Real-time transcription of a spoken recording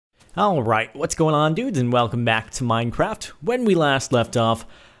Alright, what's going on, dudes, and welcome back to Minecraft. When we last left off,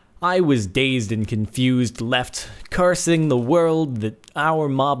 I was dazed and confused, left cursing the world that our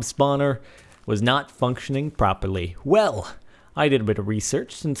mob spawner was not functioning properly. Well, I did a bit of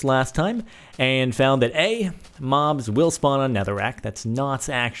research since last time, and found that A, mobs will spawn on netherrack. That's not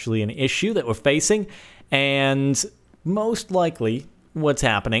actually an issue that we're facing, and most likely what's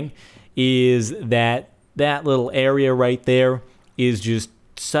happening is that little area right there is just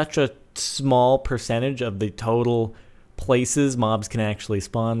such a small percentage of the total places mobs can actually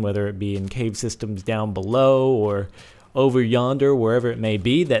spawn, whether it be in cave systems down below or over yonder, wherever it may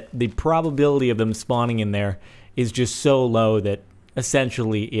be, that the probability of them spawning in there is just so low that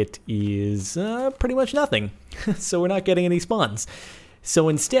essentially it is pretty much nothing. So we're not getting any spawns. So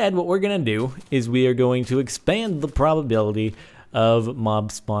instead, what we're going to do is we are going to expand the probability of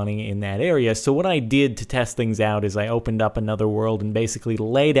mob spawning in that area. So what I did to test things out is I opened up another world and basically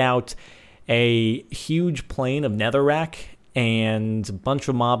laid out a huge plane of netherrack, and a bunch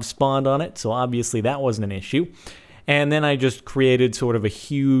of mobs spawned on it, so obviously that wasn't an issue. And then I just created sort of a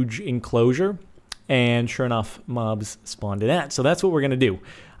huge enclosure, and sure enough, mobs spawned in that. So that's what we're going to do.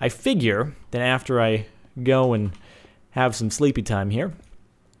 I figure that after I go and have some sleepy time here,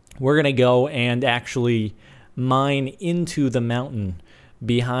 we're going to go and actually mine into the mountain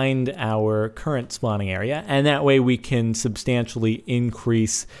behind our current spawning area, and that way we can substantially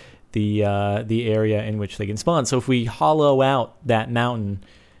increase the area in which they can spawn. So if we hollow out that mountain,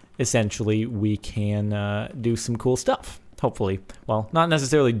 essentially we can do some cool stuff, hopefully. Well, not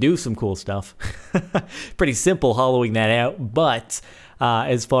necessarily do some cool stuff. Pretty simple hollowing that out, but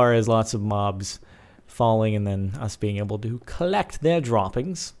as far as lots of mobs falling and then us being able to collect their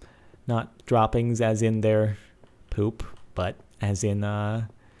droppings, not droppings as in their poop, but as in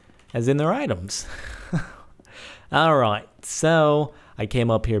their items. All right, so I came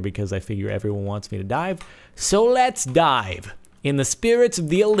up here because I figure everyone wants me to dive. So let's dive in the spirits of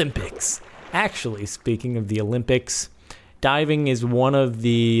the Olympics. Actually, speaking of the Olympics, diving is one of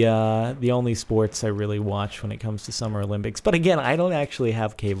the only sports I really watch when it comes to Summer Olympics. But again, I don't actually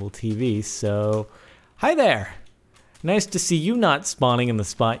have cable TV, so hi there. Nice to see you not spawning in the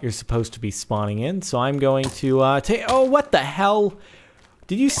spot you're supposed to be spawning in. So I'm going to take... Oh, what the hell?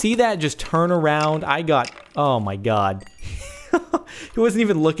 Did you see that just turn around? I got... Oh my god. He wasn't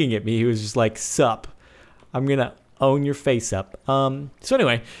even looking at me. He was just like, sup. I'm going to own your face up. So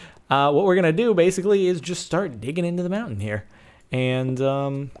anyway, what we're going to do basically is just start digging into the mountain here.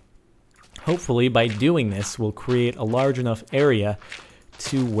 And hopefully by doing this, we'll create a large enough area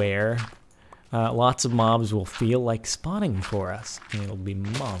to where... lots of mobs will feel like spawning for us. And it'll be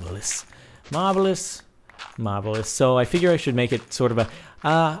marvelous. Marvelous. Marvelous. So I figure I should make it sort of a...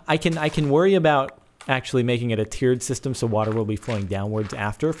 I can worry about actually making it a tiered system so water will be flowing downwards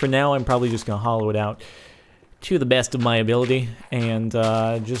after. For now, I'm probably just going to hollow it out to the best of my ability and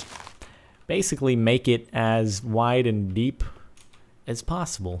just basically make it as wide and deep as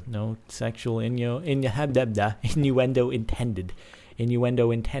possible. No sexual innuendo intended. Innuendo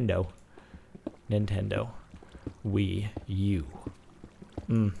intendo. Nintendo. Wii U.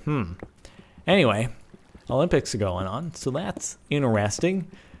 Anyway, Olympics are going on, so that's interesting.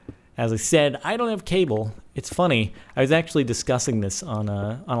 As I said, I don't have cable. It's funny, I was actually discussing this on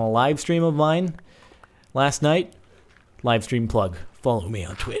a live stream of mine last night. Live stream plug. Follow me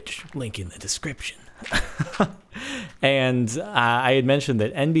on Twitch. Link in the description. And I had mentioned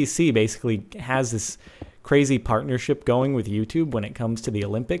that NBC basically has this crazy partnership going with YouTube when it comes to the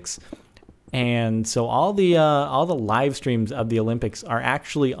Olympics. And so all the live streams of the Olympics are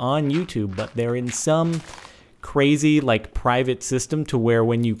actually on YouTube, but they're in some crazy like private system to where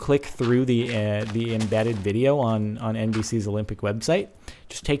when you click through the embedded video on NBC's Olympic website, it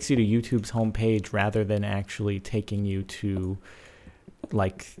just takes you to YouTube's homepage rather than actually taking you to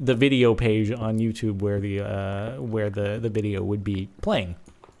like the video page on YouTube where the video would be playing.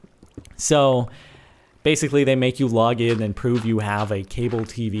 So basically, they make you log in and prove you have a cable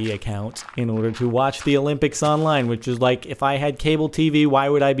TV account in order to watch the Olympics online, which is like, if I had cable TV, why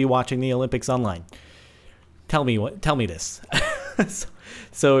would I be watching the Olympics online? Tell me this.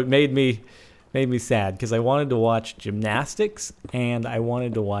 So it made me sad because I wanted to watch gymnastics and I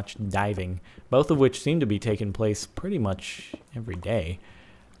wanted to watch diving, both of which seem to be taking place pretty much every day.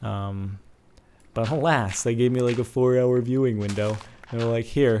 But alas, they gave me like a 4-hour viewing window. They were like,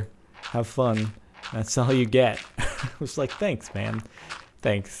 here, have fun. That's all you get. I was like, thanks, man.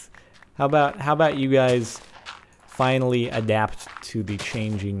 Thanks. How about you guys finally adapt to the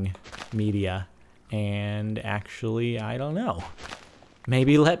changing media and actually, I don't know,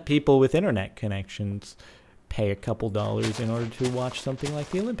 maybe let people with internet connections pay a couple dollars in order to watch something like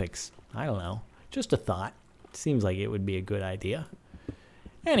the Olympics. I don't know. Just a thought. Seems like it would be a good idea.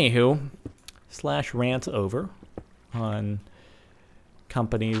 Anywho, / rant over on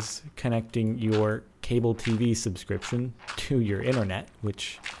companies connecting your cable TV subscription to your internet,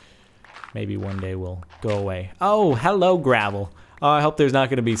 which maybe one day will go away. Oh, hello, Gravel. Oh, I hope there's not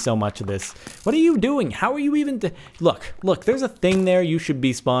going to be so much of this. What are you doing? How are you even... Look, there's a thing there you should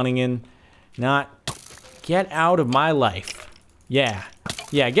be spawning in. Not... Get out of my life. Yeah,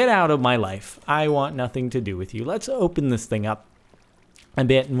 get out of my life. I want nothing to do with you. Let's open this thing up a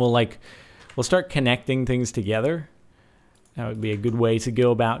bit, and we'll start connecting things together. That would be a good way to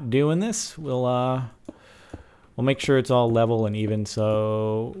go about doing this. We'll make sure it's all level and even,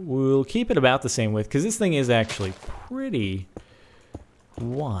 so we'll keep it about the same width, because this thing is actually pretty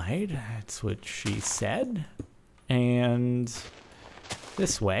wide. That's what she said. And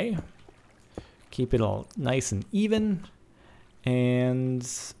this way. Keep it all nice and even. And,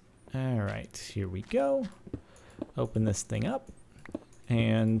 alright, here we go. Open this thing up.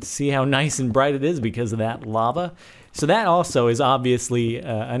 And see how nice and bright it is because of that lava. So that also is obviously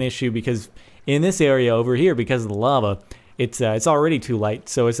an issue, because in this area over here, because of the lava, it's already too light.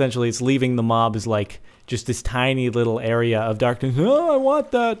 So essentially it's leaving the mobs like just this tiny little area of darkness. Oh, I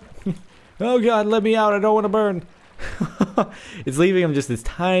want that. Oh God, let me out. I don't want to burn. It's leaving them just this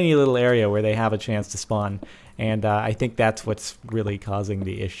tiny little area where they have a chance to spawn. And I think that's what's really causing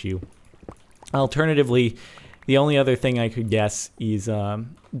the issue. Alternatively, the only other thing I could guess is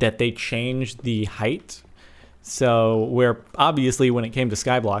that they changed the height. So where obviously when it came to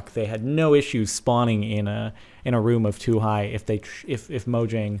Skyblock, they had no issues spawning in a room of too high. If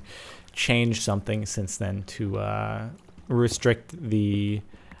Mojang changed something since then to restrict the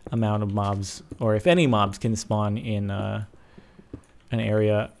amount of mobs, or if any mobs can spawn in an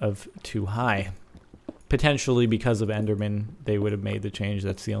area of too high. Potentially because of Enderman, they would have made the change.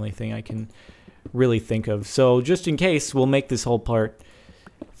 That's the only thing I can really think of. So just in case, we'll make this whole part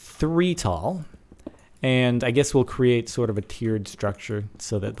 3 tall. And I guess we'll create sort of a tiered structure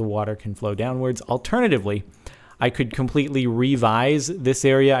so that the water can flow downwards. Alternatively, I could completely revise this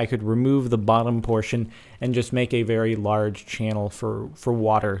area. I could remove the bottom portion and just make a very large channel for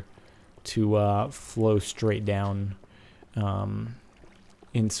water to flow straight down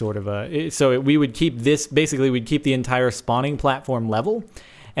in sort of a... So we would keep this... Basically, we'd keep the entire spawning platform level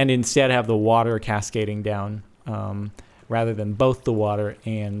and instead have the water cascading down rather than both the water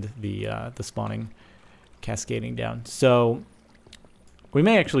and the spawning cascading down. So we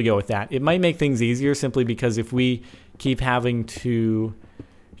may actually go with that. It might make things easier simply because if we keep having to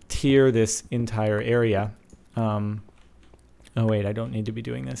tier this entire area, oh wait, I don't need to be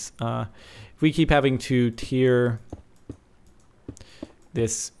doing this. If we keep having to tier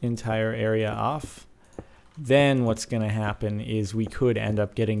this entire area off, then what's going to happen is we could end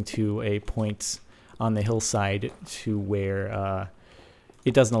up getting to a point on the hillside to where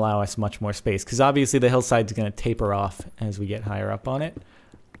it doesn't allow us much more space, because obviously the hillside's going to taper off as we get higher up on it.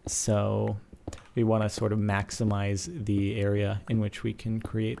 So we want to sort of maximize the area in which we can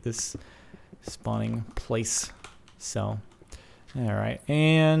create this spawning place. So, all right,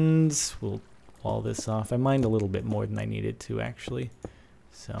 and we'll wall this off. I mined a little bit more than I needed to, actually.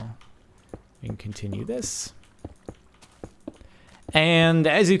 So we can continue this. And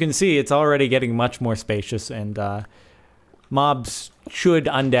as you can see, it's already getting much more spacious, and mobs should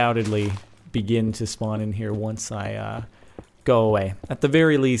undoubtedly begin to spawn in here once I go away. At the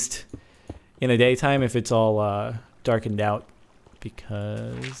very least, in the daytime, if it's all darkened out,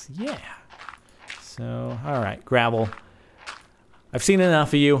 because, yeah. So, alright, Gravel. I've seen enough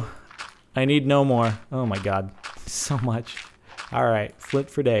of you. I need no more. Oh my god, so much. Alright, flint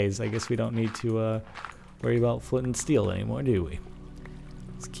for days. I guess we don't need to worry about flint and steel anymore, do we?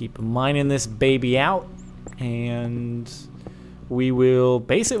 Let's keep mining this baby out, and we will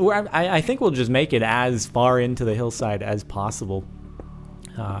basically, I think we'll just make it as far into the hillside as possible.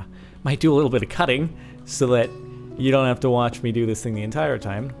 Might do a little bit of cutting so that you don't have to watch me do this thing the entire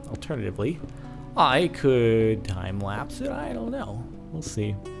time. Alternatively, I could time lapse it. I don't know. We'll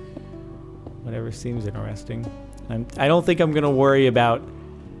see. Whatever seems interesting. I don't think I'm gonna worry about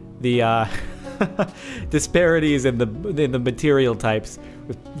the disparities in the material types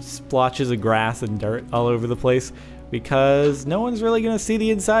with splotches of grass and dirt all over the place, because no one's really gonna see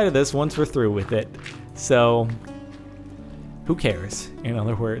the inside of this once we're through with it. So who cares, in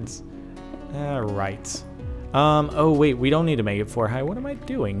other words. Alright. Oh wait, we don't need to make it 4 high. What am I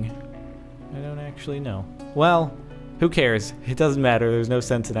doing? I don't actually know. Well, who cares? It doesn't matter. There's no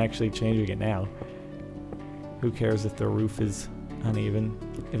sense in actually changing it now. Who cares if the roof is uneven?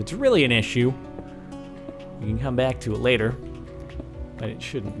 If it's really an issue, We can come back to it later, but it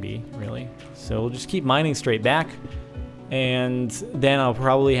shouldn't be, really. So we'll just keep mining straight back, and then I'll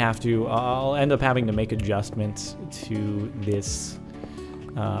probably have to, I'll end up having to make adjustments to this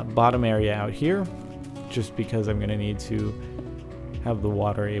bottom area out here, just because I'm going to need to have the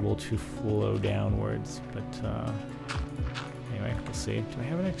water able to flow downwards. But anyway, we'll see. Do I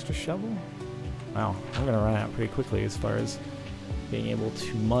have an extra shovel? Wow, I'm going to run out pretty quickly as far as being able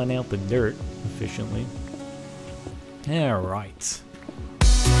to mine out the dirt efficiently. All right.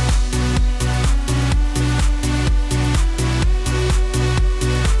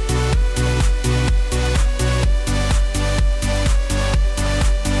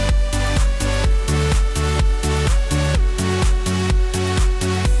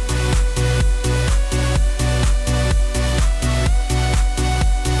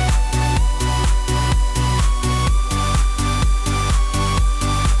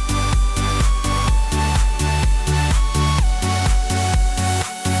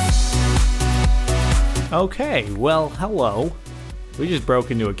 Okay, well, hello. We just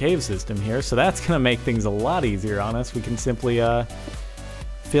broke into a cave system here, so that's gonna make things a lot easier on us. We can simply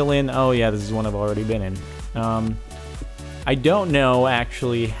fill in. Oh yeah, this is one I've already been in. I don't know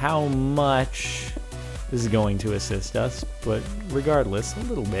actually how much this is going to assist us, but regardless, a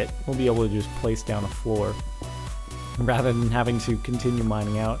little bit. We'll be able to just place down a floor rather than having to continue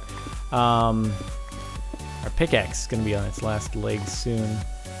mining out. Our pickaxe is gonna be on its last legs soon.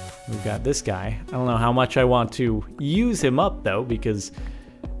 We've got this guy. I don't know how much I want to use him up, though, because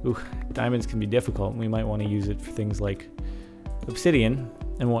diamonds can be difficult, and we might want to use it for things like obsidian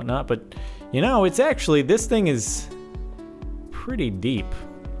and whatnot. But, you know, it's actually, this thing is pretty deep.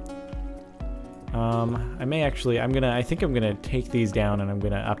 I think I'm gonna take these down, and I'm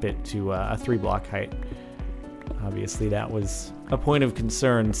gonna up it to a 3-block height. Obviously, that was a point of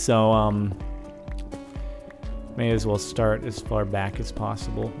concern, so, may as well start as far back as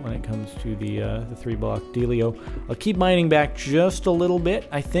possible when it comes to the 3-block dealio. I'll keep mining back just a little bit,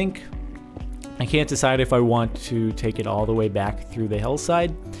 I think. I can't decide if I want to take it all the way back through the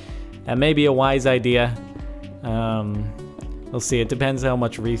hillside. That may be a wise idea. We'll see. It depends how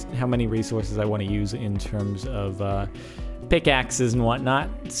many resources I want to use in terms of pickaxes and whatnot.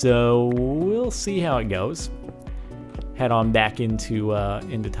 So we'll see how it goes. Head on back into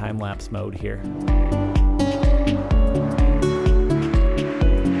time-lapse mode here.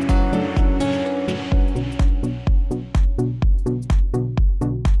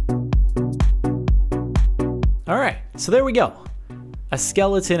 Alright, so there we go. A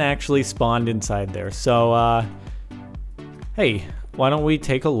skeleton actually spawned inside there. So, hey, why don't we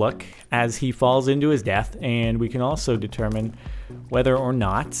take a look as he falls into his death, and we can also determine whether or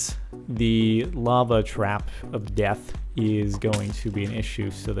not the lava trap of death is going to be an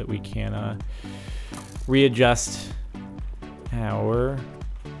issue, so that we can readjust our...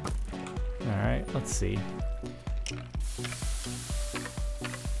 Alright, let's see.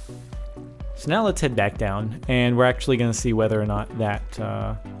 So now let's head back down, and we're actually going to see whether or not that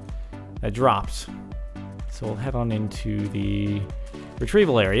that drops. So we'll head on into the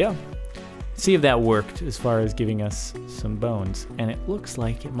retrieval area, see if that worked as far as giving us some bones, and it looks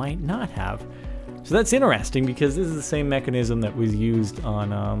like it might not have. So that's interesting, because this is the same mechanism that was used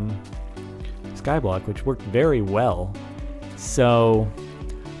on Skyblock, which worked very well. So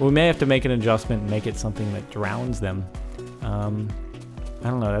we may have to make an adjustment and make it something that drowns them. I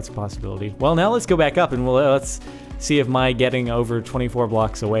don't know, that's a possibility. Well, now let's go back up, and let's see if my getting over 24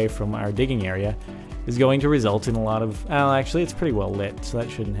 blocks away from our digging area is going to result in a lot of... Well, actually, it's pretty well lit, so that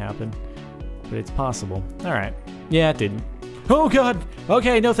shouldn't happen. But it's possible. Alright. Yeah, it didn't. Oh, God!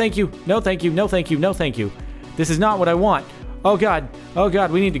 Okay, no thank you. No thank you, no thank you, no thank you. This is not what I want. Oh, God. Oh, God,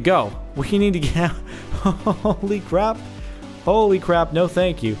 we need to go. We need to get out. Holy crap. Holy crap, no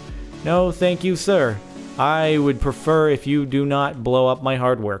thank you. No thank you, sir. I would prefer if you do not blow up my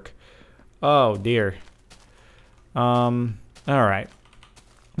hard work. Oh, dear. Alright.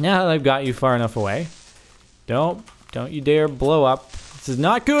 Now that I've got you far enough away, don't you dare blow up. This is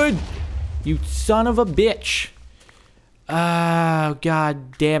not good! You son of a bitch! Oh,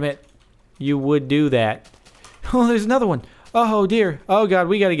 God damn it. You would do that. Oh, there's another one. Oh, dear. Oh, God,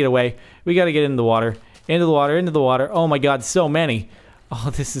 we gotta get away. We gotta get into the water. Into the water, into the water. Oh, my God, so many. Oh,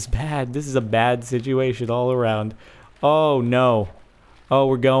 this is bad. This is a bad situation all around. Oh, no. Oh,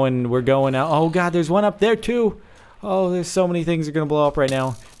 we're going out. Oh, God, there's one up there, too. Oh, there's so many things are going to blow up right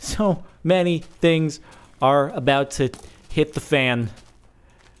now. So many things are about to hit the fan.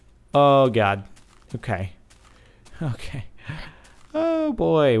 Oh, God. Okay. Okay. Oh,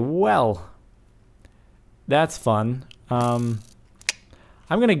 boy. Well, that's fun. I'm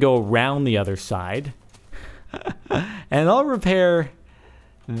going to go around the other side. And I'll repair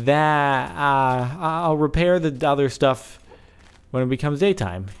that. I'll repair the other stuff when it becomes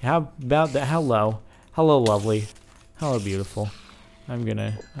daytime. How about that? Hello. Hello, lovely. Hello, beautiful. I'm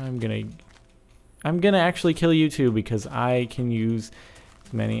gonna actually kill you too because I can use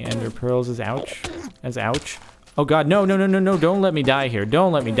as many ender pearls as ouch. Oh god, no, no, no, no, no, don't let me die here.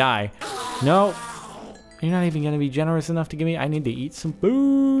 Don't let me die. No. You're not even gonna be generous enough to give me. I need to eat some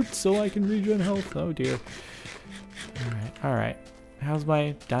food so I can regen health. Oh dear. Alright, alright. How's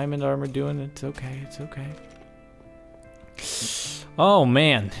my diamond armor doing? It's okay, it's okay. Oh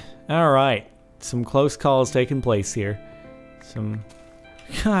man. Alright. Some close calls taking place here.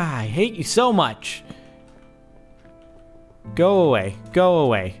 I hate you so much. Go away. Go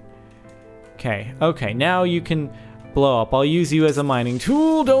away. Okay. Okay. Now you can blow up. I'll use you as a mining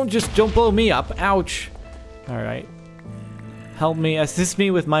tool. Don't blow me up. Ouch. All right. Help me. Assist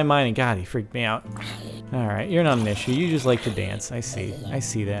me with my mining. God, he freaked me out. All right. You're not an issue. You just like to dance. I see. I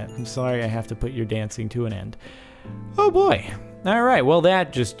see that. I'm sorry I have to put your dancing to an end. Oh boy. All right. Well,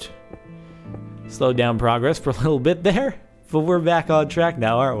 that just slowed down progress for a little bit there. But we're back on track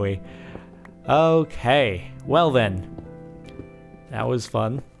now, aren't we? Okay. Well then. That was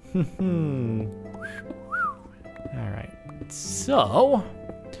fun. Alright. So,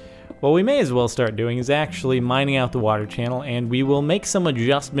 what we may as well start doing is actually mining out the water channel, and we will make some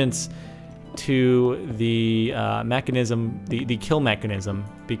adjustments to the mechanism, the kill mechanism,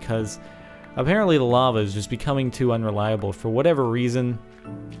 because apparently the lava is just becoming too unreliable for whatever reason,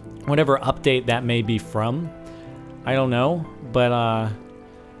 whatever update that may be from. I don't know, but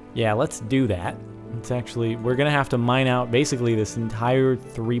yeah, let's do that. It's actually, we're gonna have to mine out basically this entire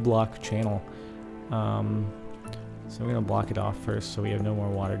 3-block channel. So we're gonna block it off first so we have no more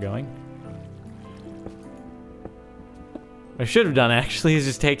water going. What I should have done actually is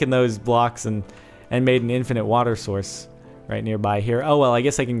just taken those blocks and made an infinite water source right nearby here. Oh well, I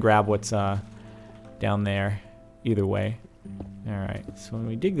guess I can grab what's down there either way. Alright, so when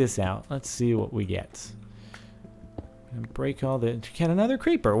we dig this out, let's see what we get. And break all the... Get another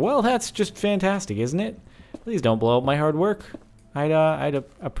creeper. Well, that's just fantastic, isn't it? Please don't blow up my hard work. I'd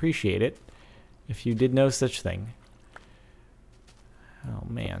appreciate it if you did no such thing. Oh,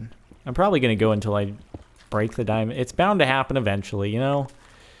 man. I'm probably going to go until I break the diamond. It's bound to happen eventually, you know?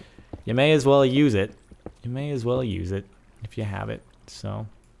 You may as well use it. You may as well use it if you have it. So,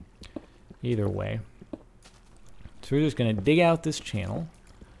 either way. So we're just going to dig out this channel.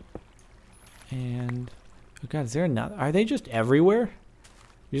 And... Oh god, is there another? Are they just everywhere?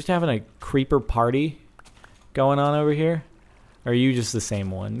 You're just having a creeper party going on over here? Or are you just the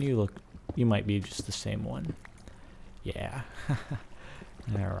same one? You might be just the same one. Yeah.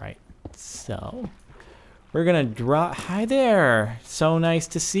 Alright. So, we're gonna drop. Hi there! So nice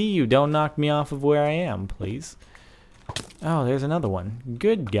to see you. Don't knock me off of where I am, please. Oh, there's another one.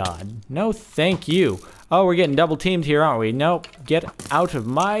 Good God. No, thank you. Oh, we're getting double teamed here, aren't we? Nope. Get out of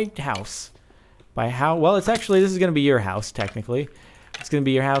my house. By how? Well, it's actually, this is going to be your house, technically. It's going to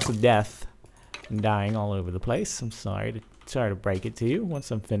be your house of death and dying all over the place. I'm sorry to break it to you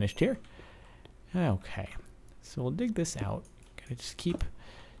once I'm finished here. Okay. So we'll dig this out. Gotta just keep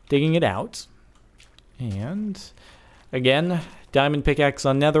digging it out. And, again, diamond pickaxe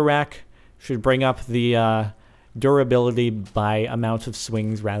on netherrack should bring up the durability by amount of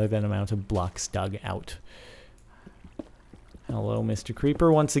swings rather than amount of blocks dug out. Hello, Mr. Creeper.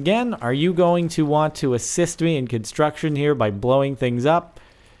 Once again, are you going to want to assist me in construction here by blowing things up?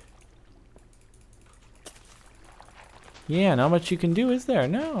 Yeah, not much you can do, is there?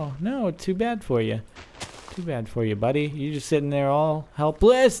 No, no, too bad for you. Too bad for you, buddy. You just sitting there all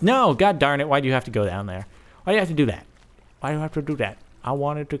helpless? No, god darn it, why do you have to go down there? Why do you have to do that? Why do you have to do that? I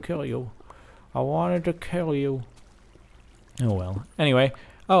wanted to kill you. I wanted to kill you. Oh, well. Anyway.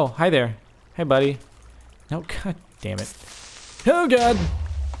 Oh, hi there. Hey, buddy. No, god damn it. Oh god!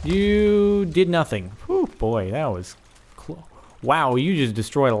 You did nothing. Whew, boy, that was wow, you just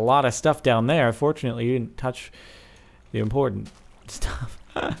destroyed a lot of stuff down there. Fortunately, you didn't touch the important stuff.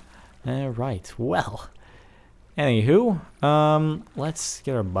 Alright, well. Anywho, let's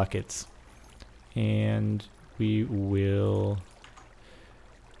get our buckets. And we will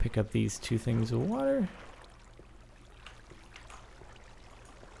pick up these 2 things of water.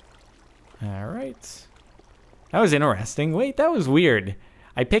 Alright. That was interesting. Wait, that was weird.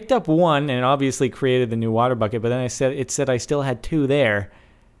 I picked up 1 and it obviously created the new water bucket, but then it said I still had 2 there.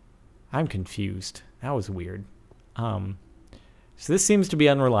 I'm confused. That was weird. So this seems to be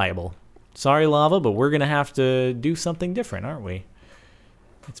unreliable. Sorry, lava, but we're gonna have to do something different, aren't we?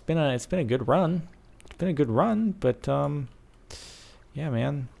 It's been a good run. It's been a good run, but yeah,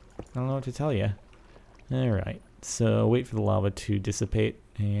 man. I don't know what to tell you. Alright, so wait for the lava to dissipate,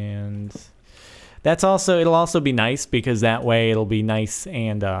 and that's also, it'll also be nice because that way it'll be nice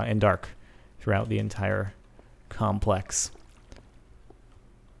and dark throughout the entire complex.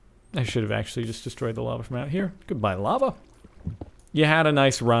 I should have actually just destroyed the lava from out here. Goodbye, lava. You had a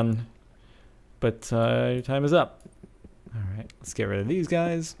nice run, but your time is up. Alright, let's get rid of these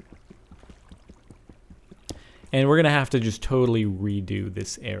guys. And we're going to have to just totally redo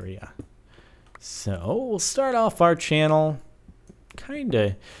this area. So, we'll start off our channel kind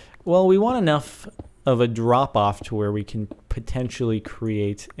of... Well, we want enough of a drop-off to where we can potentially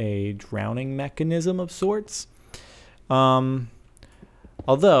create a drowning mechanism of sorts.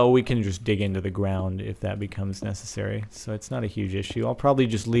 Although, we can just dig into the ground if that becomes necessary. So, it's not a huge issue. I'll probably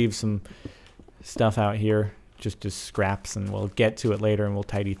just leave some stuff out here just as scraps, and we'll get to it later and we'll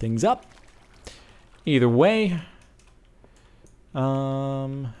tidy things up. Either way.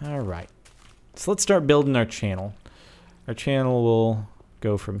 Alright. So, let's start building our channel. Our channel will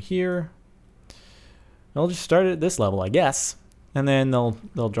go from here. I'll just start it at this level, I guess. And then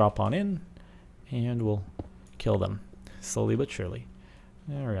they'll drop on in, and we'll kill them slowly but surely.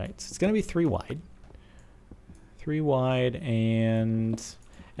 Alright, so it's going to be 3 wide. 3 wide, and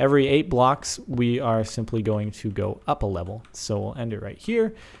every 8 blocks, we are simply going to go up a level. So we'll end it right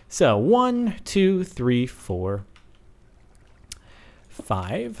here. So 1, 2, 3, 4,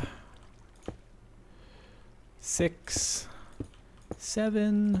 5, 6,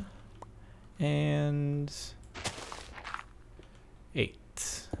 7, and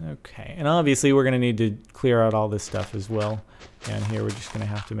 8. Okay, and obviously we're going to need to clear out all this stuff as well. Down here, we're just going to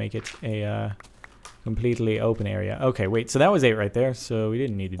have to make it a completely open area. Okay, wait, so that was 8 right there, so we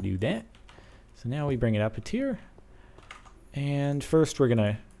didn't need to do that. So now we bring it up a tier. And first we're going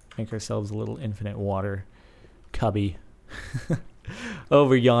to make ourselves a little infinite water cubby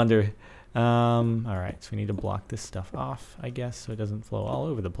over yonder. Alright, so we need to block this stuff off, I guess, so it doesn't flow all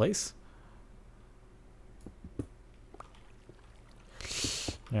over the place.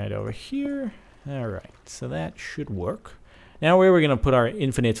 Right over here. Alright, so that should work. Now where are we going to put our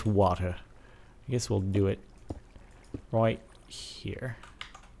infinite water? I guess we'll do it right here.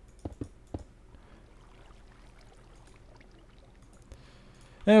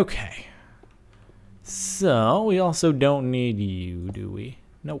 Okay. So, we also don't need you, do we?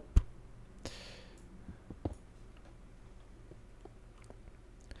 Nope.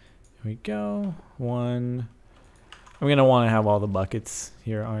 There we go. 1. I'm going to want to have all the buckets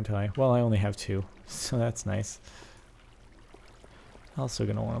here, aren't I? Well, I only have 2, so that's nice. Also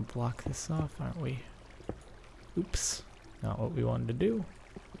going to want to block this off, aren't we? Oops. Not what we wanted to do.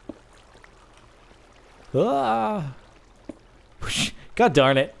 Ah! God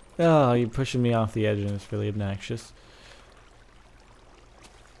darn it. Oh, you're pushing me off the edge and it's really obnoxious.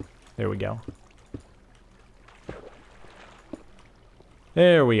 There we go.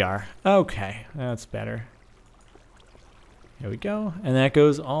 There we are. Okay, that's better. There we go. And that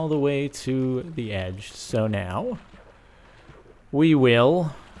goes all the way to the edge. So now we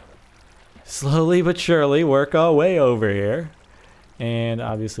will slowly but surely work our way over here. And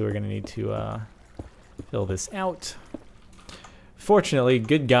obviously we're going to need to fill this out. Fortunately,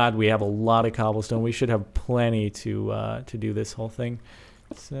 good God, we have a lot of cobblestone. We should have plenty to do this whole thing.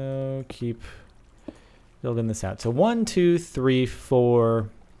 So keep building this out. So 1, 2, 3, 4.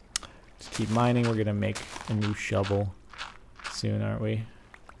 Just keep mining. We're going to make a new shovel soon, aren't we?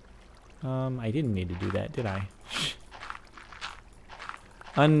 I didn't need to do that, did I?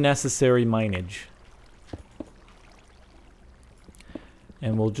 Unnecessary mineage.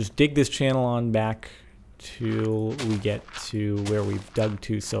 And we'll just dig this channel on back till we get to where we've dug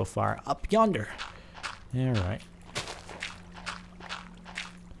to so far. Up yonder. Alright.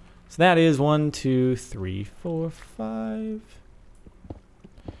 So that is 1, 2, 3, 4, 5,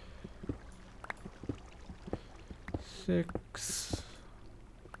 6.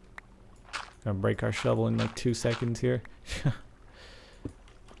 Gonna break our shovel in like 2 seconds here.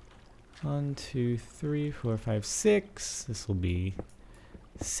 1, 2, 3, 4, 5, 6. This will be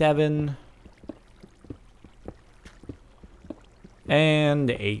 7.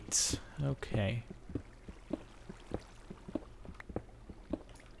 And 8. Okay.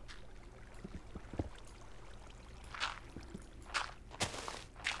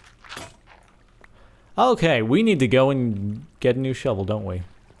 Okay, we need to go and get a new shovel, don't we?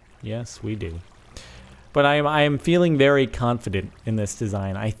 Yes, we do. But I am feeling very confident in this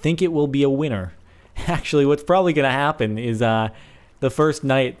design. I think it will be a winner. Actually, what's probably going to happen is the first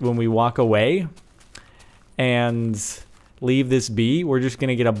night when we walk away and leave this be, we're just going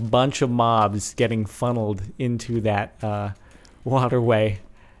to get a bunch of mobs getting funneled into that waterway.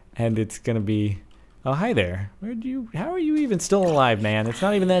 And it's going to be Oh, hi there. How are you even still alive, man? It's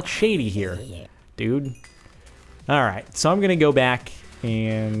not even that shady here, dude. Alright, so I'm gonna go back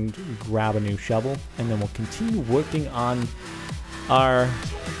and grab a new shovel, and then we'll continue working on our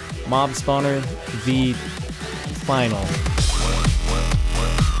mob spawner, the final